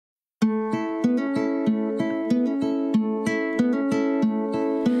All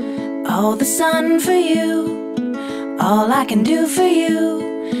the sun for you, all I can do for you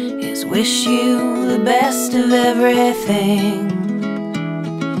is wish you the best of everything.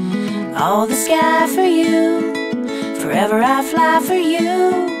 All the sky for you, forever I fly for you,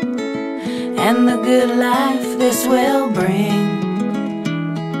 and the good life this will bring.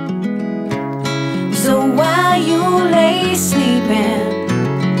 So while you lay sleeping,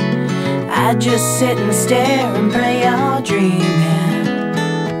 I just sit and stare and pray you're dreaming.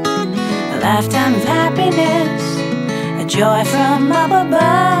 A lifetime of happiness, a joy from up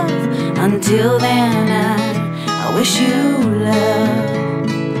above. Until then I wish you love.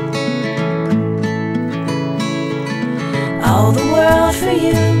 All the world for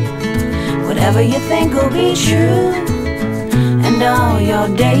you, whatever you think will be true, and all your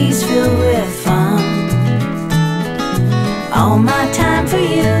days filled with fun. All my time for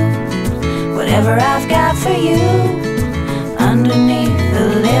you, whatever I've got for you, underneath the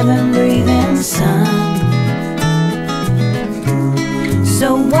living, breathing sun.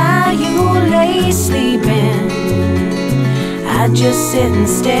 So while you lay sleeping, I just sit and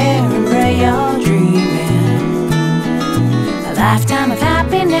stare and pray you're dreaming. A lifetime of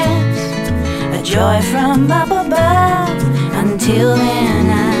happiness, a joy from up above. Until then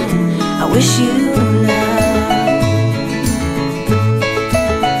I wish you love.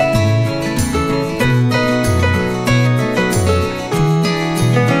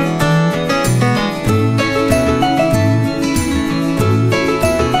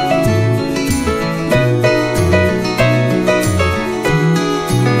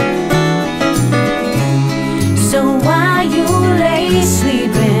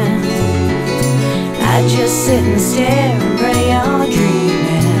 I just sit and stare and pray you're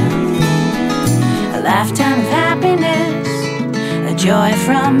dreaming. A lifetime of happiness, a joy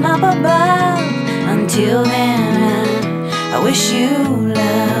from up above. Until then I wish you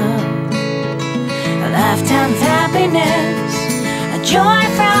love. A lifetime of happiness, a joy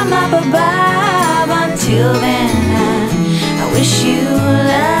from up above. Until then I wish you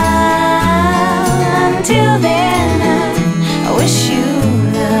love.